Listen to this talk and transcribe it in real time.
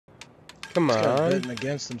Come This guy's on. betting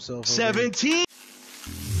against himself. 17.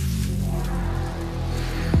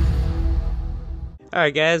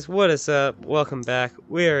 Alright guys, what is up? Welcome back.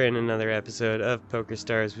 We are in another episode of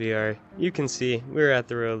Pokerstars VR. You can see we're at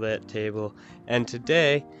the roulette table, and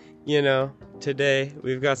today,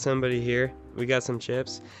 we've got somebody here. We got some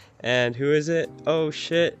chips. And who is it? Oh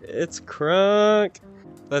shit, it's Krunk.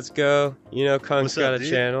 Let's go. You know Krunk's got a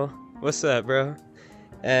channel. What's up, bro?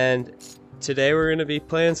 And today we're going to be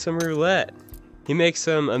playing some roulette. He makes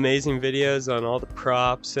some amazing videos on all the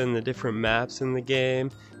props and the different maps in the game,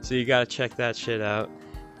 so you gotta check that shit out.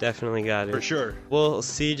 Definitely got it. For sure. We'll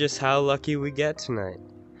see just how lucky we get tonight.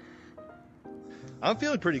 I'm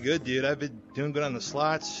feeling pretty good, dude. I've been doing good on the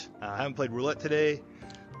slots. I haven't played roulette today,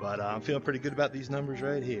 but I'm feeling pretty good about these numbers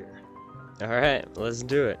right here. Alright, let's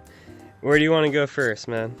do it. Where do you want to go first,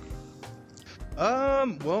 man?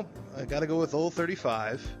 Well, I gotta go with old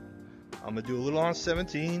 35. I'm gonna do a little on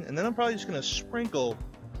 17, and then I'm probably just gonna sprinkle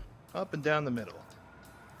up and down the middle.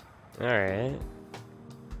 Alright.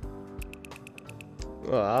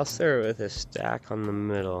 Well, I'll start with a stack on the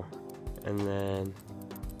middle, and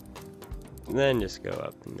then just go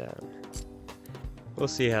up and down. We'll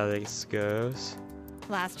see how this goes.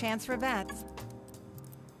 Last chance for bets.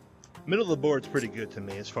 Middle of the board's pretty good to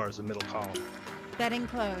me as far as the middle column. Betting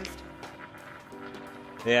closed.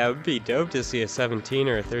 Yeah, it would be dope to see a 17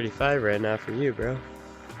 or a 35 right now for you, bro.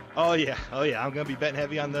 Oh yeah, I'm gonna be betting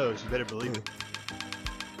heavy on those. You better believe it.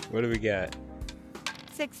 What do we got?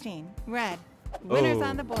 16. Red. Winners Oh.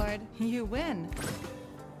 on the board. You win.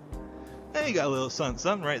 Hey, you got a little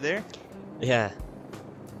something right there. Yeah.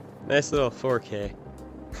 Nice little 4K.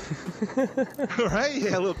 Right?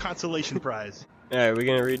 Yeah, a little consolation prize. Alright, we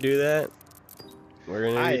gonna redo that? We're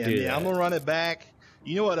gonna redo that. Yeah, I'm gonna run it back.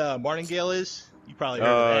 You know what martingale is? You probably heard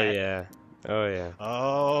of that. Yeah. Oh yeah.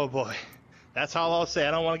 Oh boy. That's all I'll say.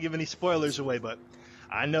 I don't want to give any spoilers away, but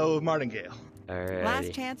I know martingale. Alright.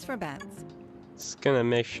 Last chance for bets. Just gonna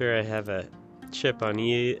make sure I have a chip on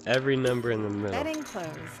every number in the middle. Betting closed.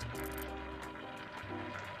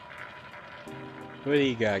 What do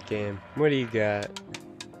you got, game? What do you got?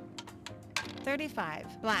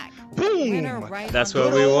 35. Black. Boom! Winner right That's on what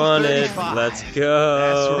the we board. wanted. 35. Let's go.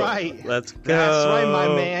 That's right. Let's go. That's right, my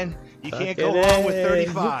man. You can't go Fucking wrong with A.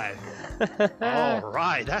 35. All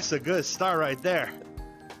right, that's a good start right there.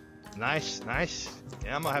 Nice.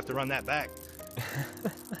 Yeah, I'm gonna have to run that back.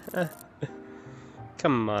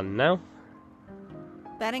 Come on now.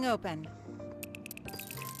 Betting open.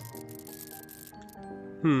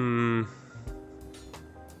 Gonna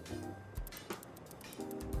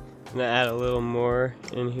add a little more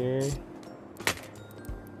in here.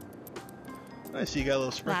 I see you got a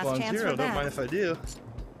little sprinkle Last on chance zero. for Don't mind bets. if I do.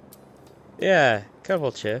 Yeah,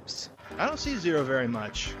 couple chips. I don't see zero very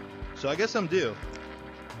much, so I guess I'm due.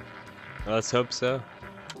 Let's hope so.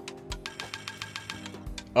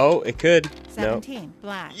 Oh, it could. Nope. 17.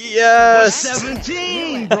 Black. Yes!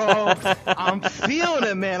 17, bro. I'm feeling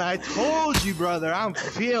it, man. I told you, brother. I'm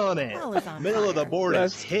feeling it. Hell is on Middle of the fire. board is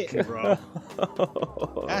Let's hitting, bro.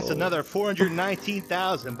 go. That's another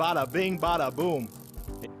 419,000. Bada bing, bada boom.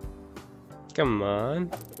 Come on.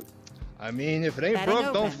 I mean, if it ain't Betting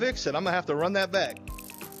broke, don't open. fix it. I'm gonna have to run that back.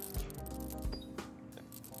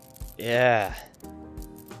 Yeah.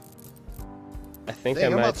 I think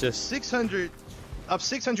Dang, I I'm might up just... 600, up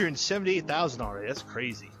 678,000 already. That's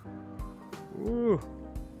crazy. Ooh.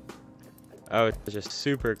 Oh, it's just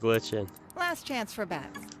super glitching. Last chance for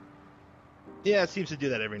bets. Yeah, it seems to do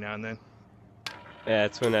that every now and then. Yeah,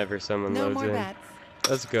 it's whenever someone No loads more in. bets.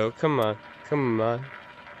 Let's go. Come on. Come on.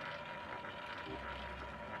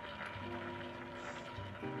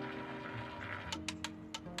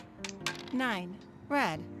 Nine.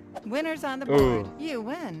 Red. Winners on the board. Ooh. You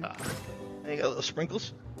win. You got little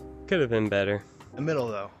sprinkles. Could have been better. The middle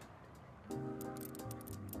though.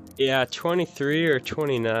 Yeah, 23 or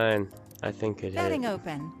 29, I think it Betting hit.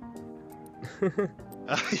 open.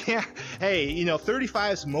 Yeah. Hey, you know,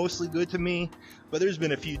 35 is mostly good to me, but there's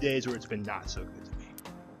been a few days where it's been not so good to me.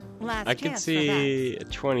 Last I could chance see a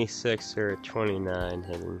 26 or a 29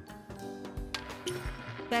 hitting. for bets.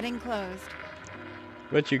 Betting closed.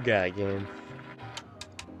 What you got, game?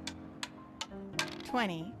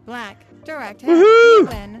 20. Black. Direct hit. Woohoo! You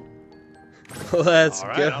win. Let's All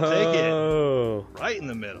right, go. I'll take Right in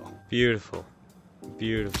the middle. Beautiful.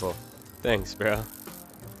 Beautiful. Thanks, bro.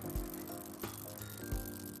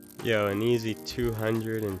 Yo, an easy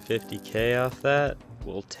 250K off that.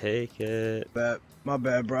 We'll take it. My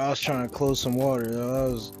bad, bro. I was trying to close some water, though.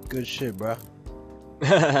 That was good shit, bro.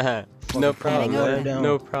 No problem, open. man.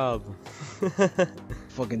 No problem.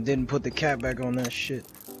 Fucking didn't put the cap back on that shit.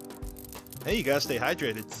 Hey, you gotta stay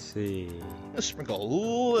hydrated. Let's see. Let's sprinkle a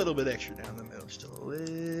little bit extra down the middle, just a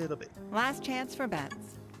little bit. Last chance for bets.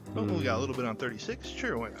 Oh, we got a little bit on 36.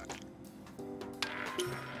 Sure, why not?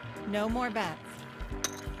 No more bets.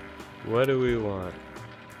 What do we want?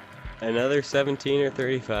 Another 17 or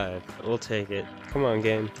 35. We'll take it. Come on,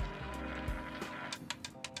 game.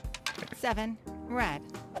 7. Red.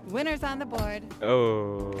 Winners on the board.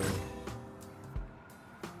 Oh.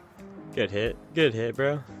 Good hit. Good hit,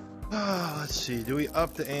 bro. Let's see. Do we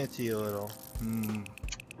up the ante a little?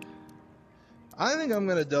 I think I'm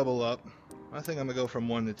gonna double up. I think I'm gonna go from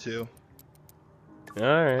 1 to 2. All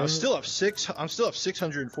right. I'm still up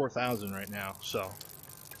 604,000 right now. So.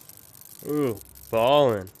 Ooh,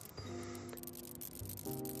 ballin'.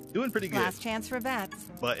 Doing pretty good. Last chance for bets.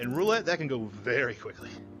 But in roulette, that can go very quickly.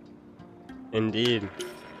 Indeed.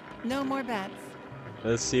 No more bets.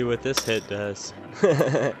 Let's see what this hit does.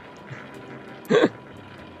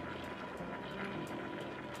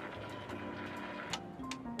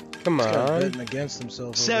 Come He's got on. betting against himself.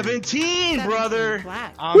 over 17, brother!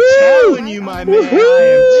 Black. I'm telling you, my man. I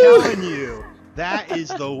am telling you. That is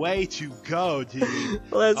the way to go, dude.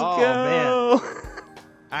 Let's Oh, go.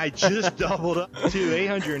 I just doubled up to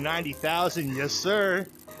 890,000, yes, sir.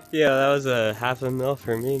 Yeah, that was a $500,000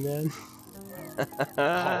 for me, man.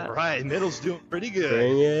 All right, middle's doing pretty good.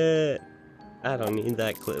 Bring it. I don't need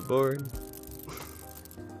that clipboard.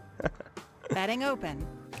 Betting open.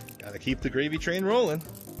 Gotta keep the gravy train rolling.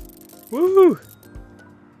 Woo!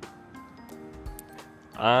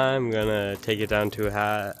 I'm gonna take it down to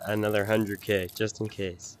another 100K, just in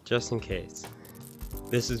case. Just in case.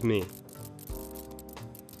 This is me.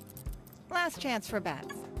 Last chance for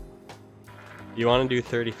bets. You want to do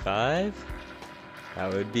 35?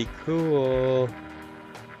 That would be cool.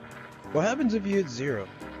 What happens if you hit 0?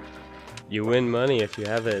 You win money if you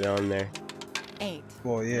have it on there. 8.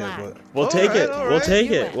 Well, yeah, Black. but We'll All take right, it. all We'll right. take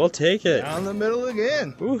You it. win. We'll take it. Down the middle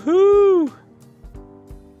again. Woohoo!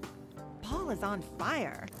 Paul is on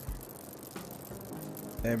fire.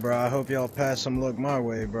 hey, bro, I hope y'all pass some luck my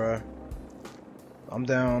way, bro. I'm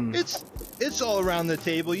down. It's all around the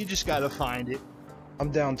table. You just gotta find it. I'm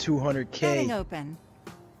down Betting 200K. open.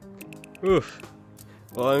 Oof.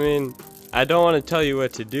 Well, I mean, I don't want to tell you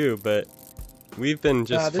what to do, but we've been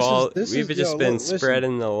just we've just been listen.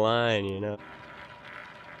 spreading the line, you know.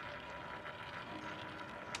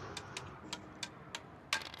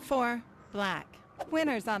 4. Black.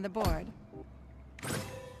 Winners on the board.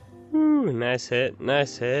 Ooh, nice hit.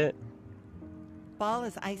 Nice hit. Ball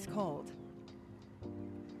is ice cold.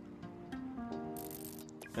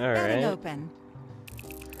 All Betting right. open.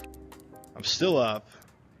 I'm still up.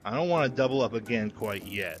 I don't want to double up again quite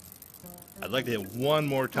yet. I'd like to hit one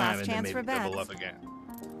more time Last and then chance maybe for double bets. up again.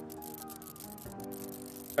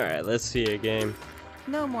 All right. Let's see a game.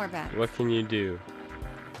 No more bets. What can you do?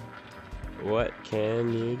 What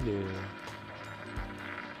can you do?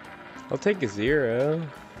 I'll take a 0.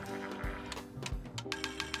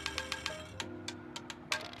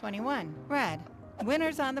 21. Red.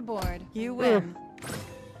 Winners on the board. You win.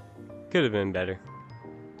 Could have been better.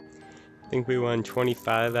 I think we won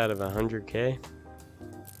 25 out of 100K.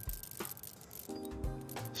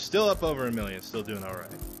 Still up over $1 million. Still doing all right.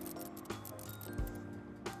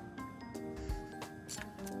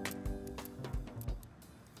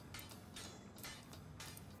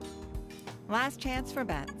 Last chance for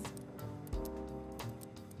bets.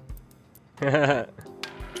 Krunk,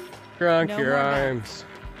 No your more bets. arms.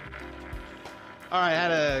 All right, I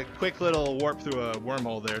had a quick little warp through a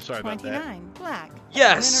wormhole there. Sorry about that. 29. Black.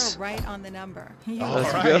 Yes! Winner right on the number. You All win.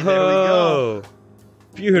 Let's right, go. there we go. Through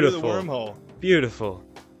the Beautiful. wormhole. Beautiful.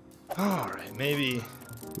 All right, maybe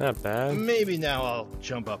Not bad. now I'll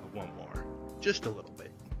jump up one more, just a little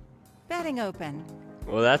bit. Betting open.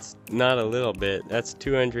 Well, that's not a little bit. That's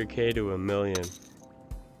 200K to $1 million.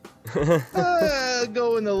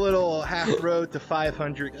 Going a little half road to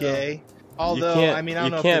 500K. Although, can't- I mean, I don't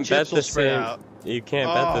you know if can't the chips bet will the spread same- out. You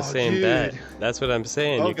can't bet the Oh, same dude. bet. That's what I'm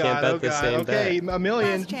saying. Oh You can't God, bet oh the God. same Okay, bet. $1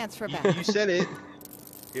 million. Last chance for You bets. said it.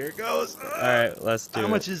 Here it goes. Alright, let's do How it.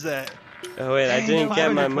 much is that? Oh wait, I didn't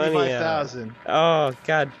get my money out. 525,000. Oh,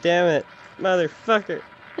 god damn it. Motherfucker.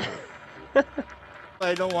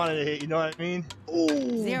 I don't want it to hit, you know what I mean? Oh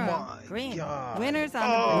 0. my Green. God. Winners on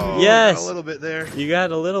the Oh, board. Yes. got a little bit there. You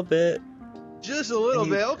got a little bit. Just a little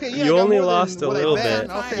bit. Okay, yeah. I You got only more than lost a what I little bet. bit.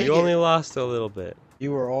 I'll take You it. only lost a little bit.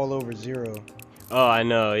 You were all over 0. Oh, I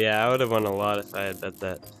know. Yeah, I would have won a lot if I had bet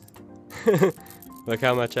that. Look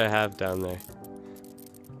how much I have down there.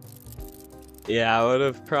 Yeah, I would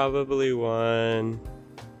have probably won.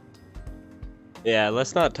 Yeah,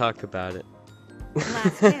 let's not talk about it.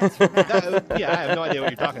 Last chance for bets. Yeah, I have no idea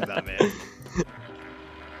what you're talking about, man.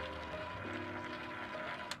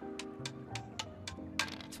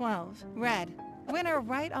 12. Red. Winner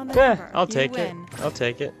right on the Yeah, number. I'll You take it. win. I'll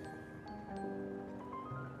take it.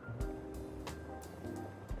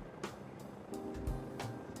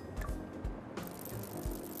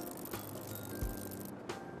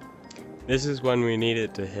 This is when we need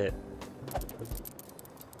it to hit.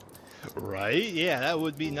 Right? Yeah, that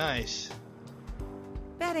would be nice.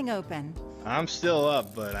 Betting open. I'm still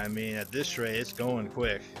up, but I mean, at this rate, it's going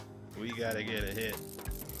quick. We gotta get a hit.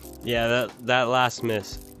 Yeah, that last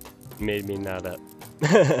miss made me nut up.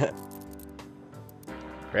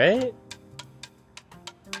 Right?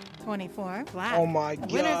 24. Black. Oh my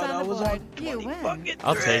god, Winner's on I the was board. on You 20 win. fucking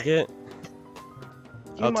I'll take it.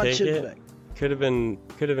 Give me I'll my take chips it. back. Could have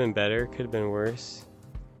been better. Could have been worse.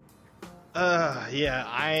 Yeah,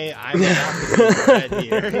 I'm happy to be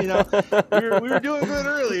red here. You know, we were doing good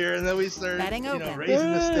earlier, and then we started, Betting you know, open.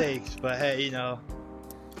 raising the stakes. But hey, you know,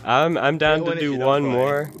 I'm down Don't to win if do you don't one play.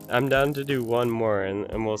 more. I'm down to do one more,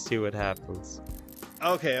 and we'll see what happens.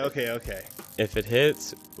 okay. If it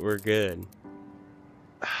hits, we're good.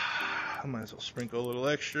 I might as well sprinkle a little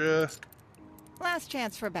extra. Last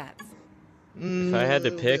chance for bets. If I had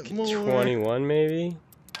to pick 21, maybe.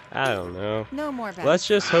 I don't know. No more bets. Let's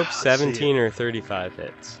just hope Let's see 17 or 35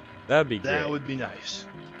 hits. That'd be great. That would be nice.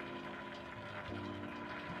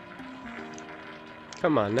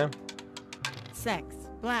 Come on now. 6.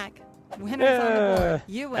 Black. Winner's on the board.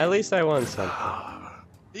 You win. At least I won something.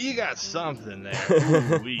 You got something there.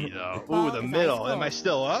 Ooh-wee, though. Ball Ooh, the is middle. ice Am I cold.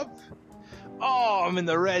 still up? Oh, I'm in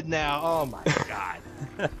the red now. Oh my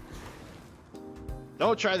god.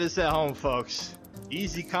 Don't try this at home, folks.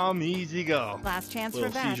 Easy come, easy go. Last chance Little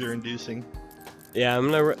for bets. seizure inducing. Yeah,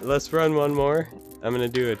 let's run one more. I'm gonna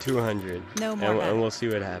do a 200. No more and bets. we'll see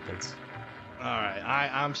what happens. Alright,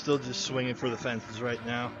 I'm still just swinging for the fences right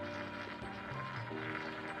now.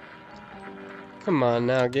 Come on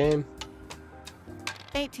now, game.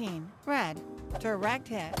 18. Red. Direct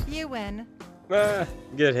hit. You win. Ah,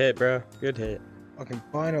 good hit, bro. Good hit. Fucking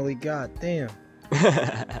finally, goddamn.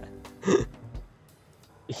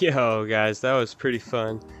 Yo, guys, that was pretty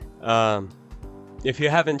fun. If you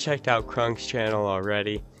haven't checked out Krunk's channel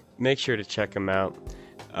already, make sure to check him out.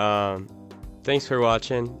 Thanks for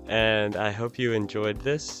watching, and I hope you enjoyed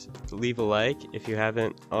this. Leave a like if you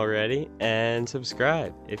haven't already, and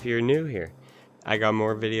subscribe if you're new here. I got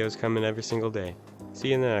more videos coming every single day. See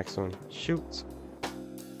you in the next one. Shoots.